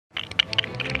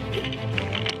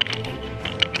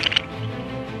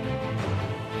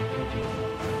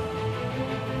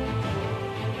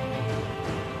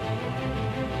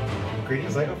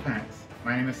Greetings Lego fans,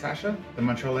 my name is Sasha, the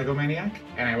Montreal Lego Maniac,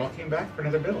 and I welcome you back for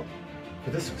another build.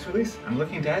 For this week's release, I'm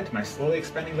looking to add to my slowly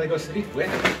expanding Lego city with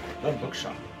the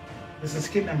Bookshop. This is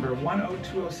kit number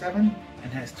 10207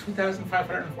 and has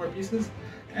 2,504 pieces,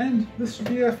 and this should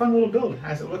be a fun little build,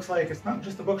 as it looks like it's not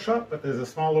just a bookshop, but there's a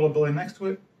small little building next to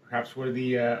it, perhaps where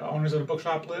the owners of the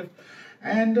bookshop live,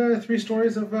 and 3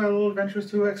 stories of little adventures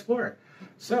to explore.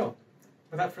 So,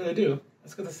 without further ado,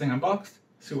 let's get this thing unboxed,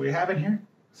 see what we have in here,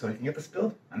 so we can get this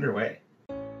build underway.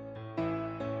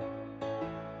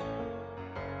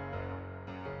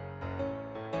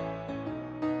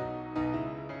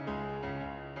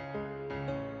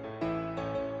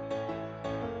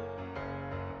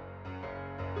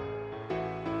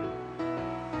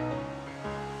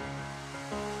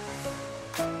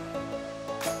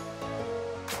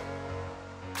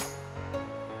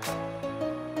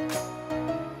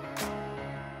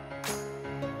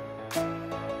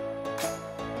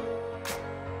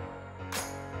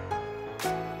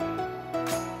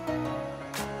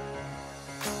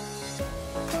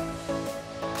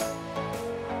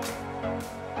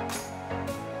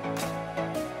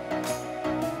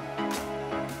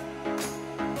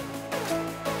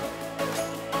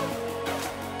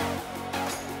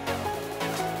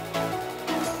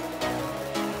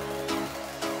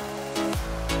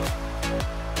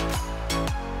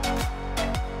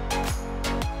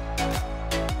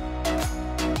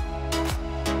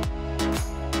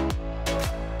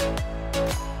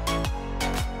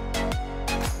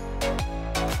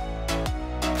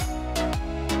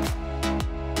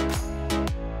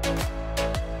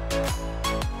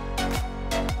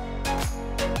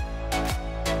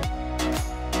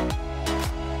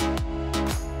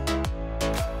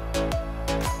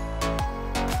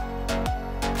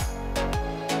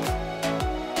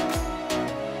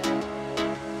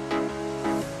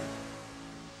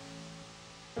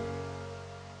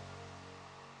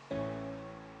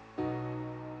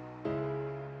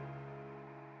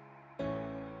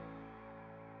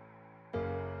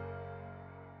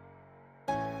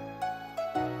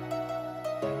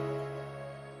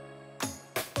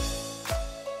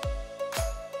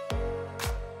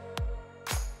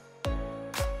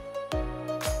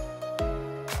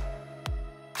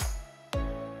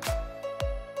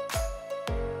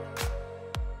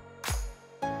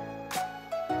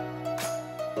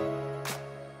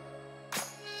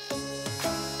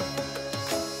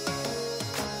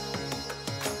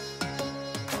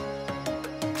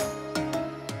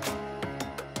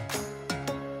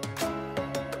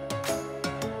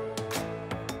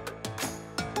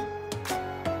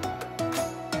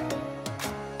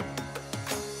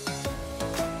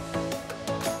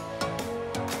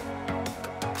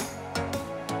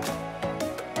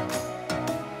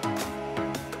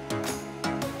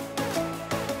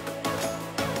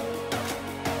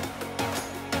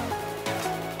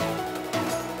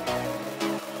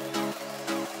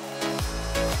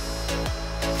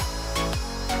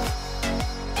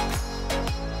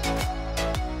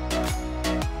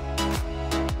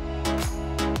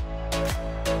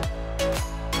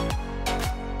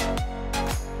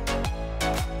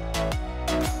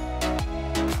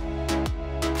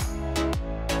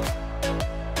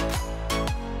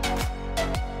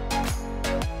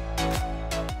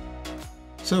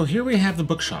 So here we have the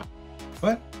bookshop,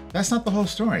 but that's not the whole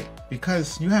story,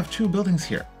 because you have 2 buildings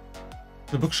here.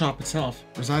 The bookshop itself,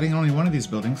 residing in only one of these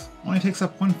buildings, only takes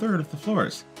up 1/3 of the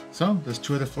floors, so there's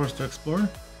 2 other floors to explore,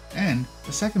 and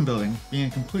the second building, being a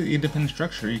completely independent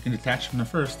structure you can detach from the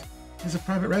first, is a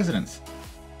private residence.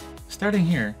 Starting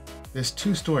here, this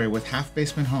 2-story with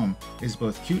half-basement home is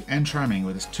both cute and charming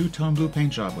with its 2-tone blue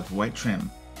paint job with white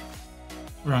trim.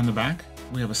 Around the back,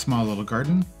 we have a small little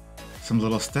garden, some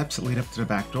little steps that lead up to the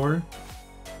back door,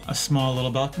 a small little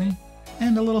balcony,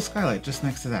 and a little skylight just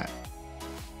next to that.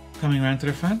 Coming around to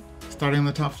the front, starting on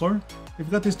the top floor, we've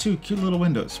got these 2 cute little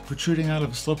windows protruding out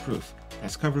of a sloped roof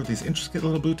that's covered with these intricate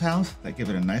little blue tiles that give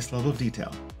it a nice level of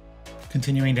detail.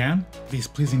 Continuing down, these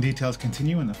pleasing details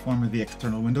continue in the form of the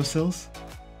external windowsills,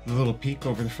 the little peak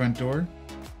over the front door,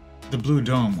 the blue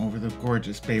dome over the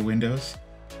gorgeous bay windows,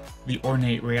 the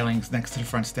ornate railings next to the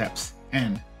front steps,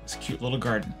 and this cute little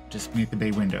garden just beneath the bay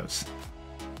windows.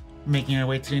 Making our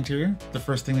way to the interior, the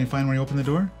first thing we find when we open the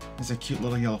door is a cute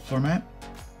little yellow floor mat.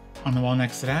 On the wall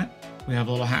next to that, we have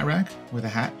a little hat rack with a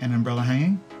hat and umbrella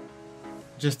hanging.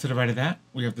 Just to the right of that,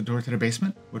 we have the door to the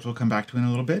basement, which we'll come back to in a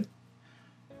little bit.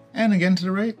 And again to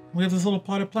the right, we have this little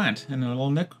potted plant in a little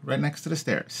nook right next to the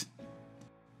stairs.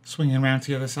 Swinging around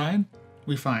to the other side,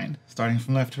 we find, starting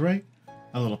from left to right,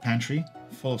 a little pantry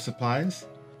full of supplies,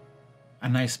 a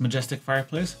nice majestic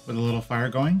fireplace with a little fire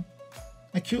going,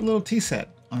 a cute little tea set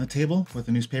on the table with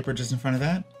the newspaper just in front of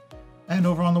that. And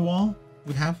over on the wall,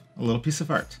 we have a little piece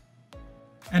of art.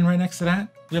 And right next to that,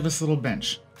 we have this little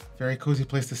bench. Very cozy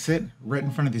place to sit, right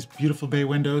in front of these beautiful bay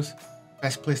windows.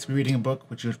 Best place to be reading a book,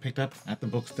 which you would have picked up at the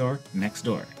bookstore next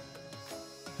door.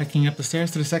 Hiking up the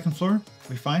stairs to the second floor,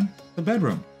 we find the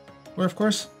bedroom, where of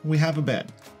course, we have a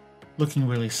bed. Looking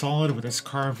really solid with its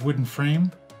carved wooden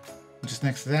frame. Just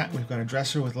next to that, we've got a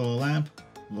dresser with a little lamp,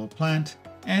 a little plant,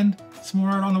 and some more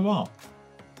art on the wall.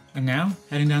 And now,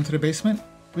 heading down to the basement,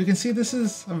 we can see this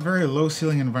is a very low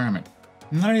ceiling environment.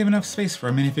 Not even enough space for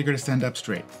a minifigure to stand up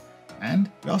straight. And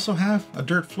we also have a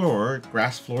dirt floor, or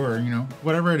grass floor, or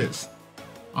whatever it is.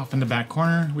 Off in the back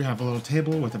corner, we have a little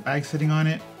table with a bag sitting on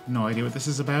it. No idea what this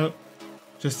is about.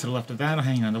 Just to the left of that,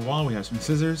 hanging on the wall, we have some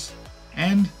scissors.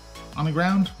 And on the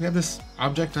ground, we have this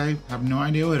object. I have no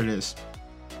idea what it is.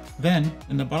 Then,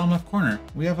 in the bottom left corner,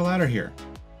 we have a ladder here.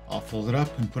 I'll fold it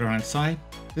up and put it on its side.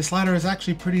 This ladder is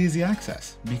actually pretty easy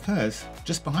access because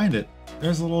just behind it,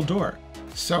 there's a little door.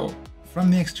 So, from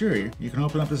the exterior, you can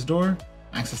open up this door,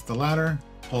 access the ladder,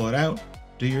 pull it out,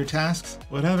 do your tasks,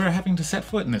 without ever having to set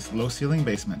foot in this low ceiling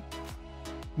basement.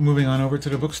 Moving on over to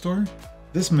the bookstore,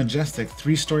 this majestic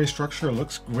 3-story structure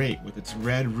looks great with its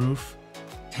red roof,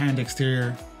 tanned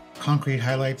exterior, concrete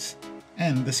highlights,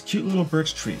 and this cute little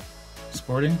birch tree,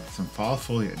 sporting some fall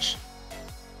foliage.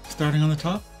 Starting on the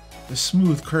top, the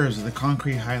smooth curves of the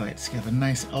concrete highlights give a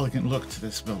nice elegant look to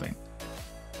this building,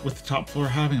 with the top floor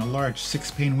having a large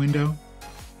 6-pane window,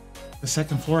 the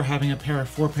second floor having a pair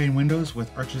of 4-pane windows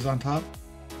with arches on top,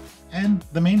 and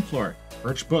the main floor,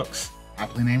 Birch Books,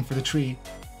 aptly named for the tree,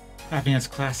 having its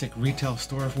classic retail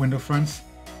store window fronts,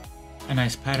 a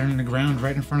nice pattern in the ground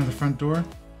right in front of the front door,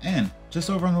 and just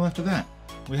over on the left of that,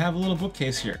 we have a little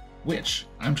bookcase here, which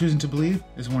I'm choosing to believe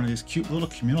is one of these cute little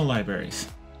communal libraries.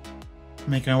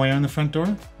 Making our way on the front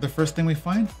door, the first thing we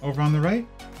find over on the right,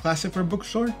 classic for a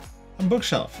bookstore, a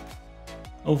bookshelf.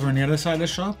 Over on the other side of the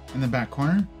shop, in the back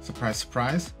corner, surprise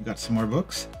surprise, we got some more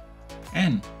books.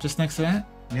 And just next to that,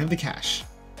 we have the cash.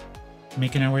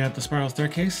 Making our way up the spiral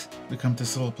staircase, we come to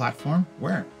this little platform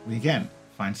where we again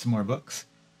find some more books.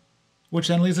 Which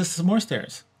then leads us to some more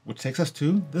stairs, which takes us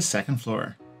to the second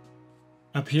floor.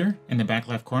 Up here, in the back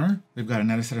left corner, we've got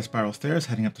another set of spiral stairs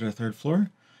heading up to the third floor.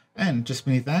 And just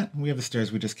beneath that, we have the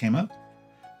stairs we just came up.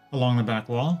 Along the back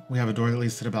wall, we have a door that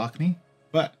leads to the balcony.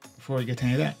 But before we get to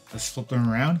any of that, let's flip them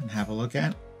around and have a look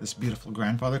at this beautiful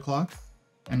grandfather clock,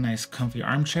 a nice comfy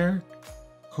armchair,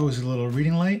 cozy little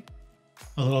reading light,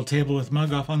 a little table with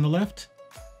mug off on the left,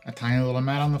 a tiny little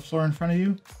mat on the floor in front of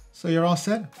you, so you're all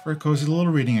set for a cozy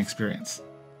little reading experience.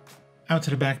 Out to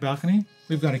the back balcony,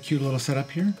 we've got a cute little setup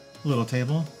here, a little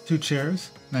table, 2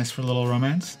 chairs, nice for a little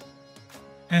romance.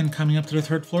 And coming up to the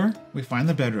third floor, we find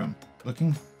the bedroom,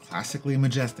 looking classically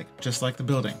majestic, just like the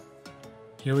building.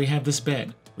 Here we have this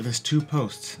bed with its 2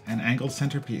 posts and angled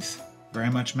centerpiece, very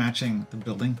much matching the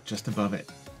building just above it.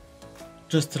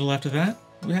 Just to the left of that,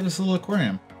 we have this little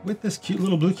aquarium with this cute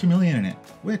little blue chameleon in it,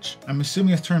 which I'm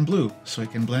assuming has turned blue so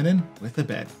it can blend in with the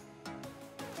bed.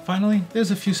 Finally,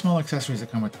 there's a few small accessories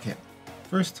that come with the kit.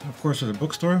 First, of course, with a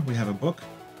bookstore, we have a book,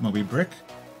 Moby Brick.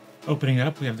 Opening it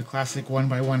up, we have the classic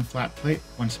 1x1 flat plate,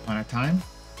 Once Upon a Time.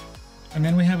 And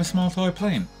then we have a small toy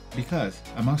plane, because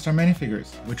amongst our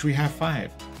minifigures, which we have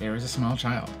 5, there is a small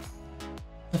child.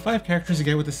 The 5 characters you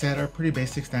get with the set are pretty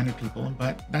basic standard people,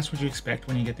 but that's what you expect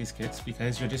when you get these kits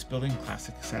because you're just building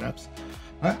classic setups.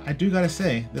 But I do gotta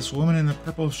say, this woman in the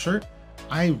purple shirt,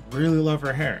 I really love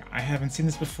her hair. I haven't seen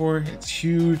this before, it's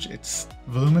huge, it's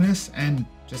voluminous, and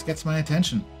just gets my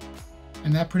attention.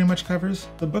 And that pretty much covers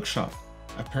the bookshop,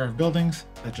 a pair of buildings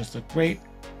that just look great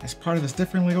as part of this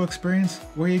different Lego experience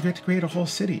where you get to create a whole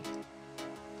city.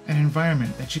 An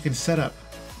environment that you can set up,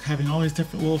 having all these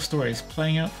different little stories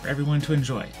playing out for everyone to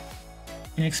enjoy.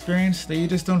 An experience that you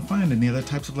just don't find in the other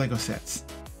types of Lego sets.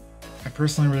 I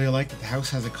personally really like that the house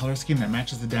has a color scheme that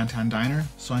matches the downtown diner,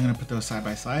 so I'm going to put those side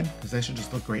by side because they should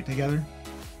just look great together.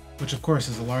 Which of course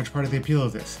is a large part of the appeal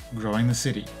of this, growing the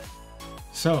city.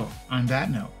 So, on that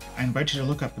note, I invite you to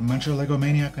look up the Montreal Lego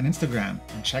Maniac on Instagram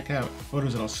and check out the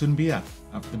photos that'll soon be up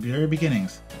of the very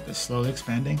beginnings of this slowly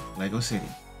expanding Lego city.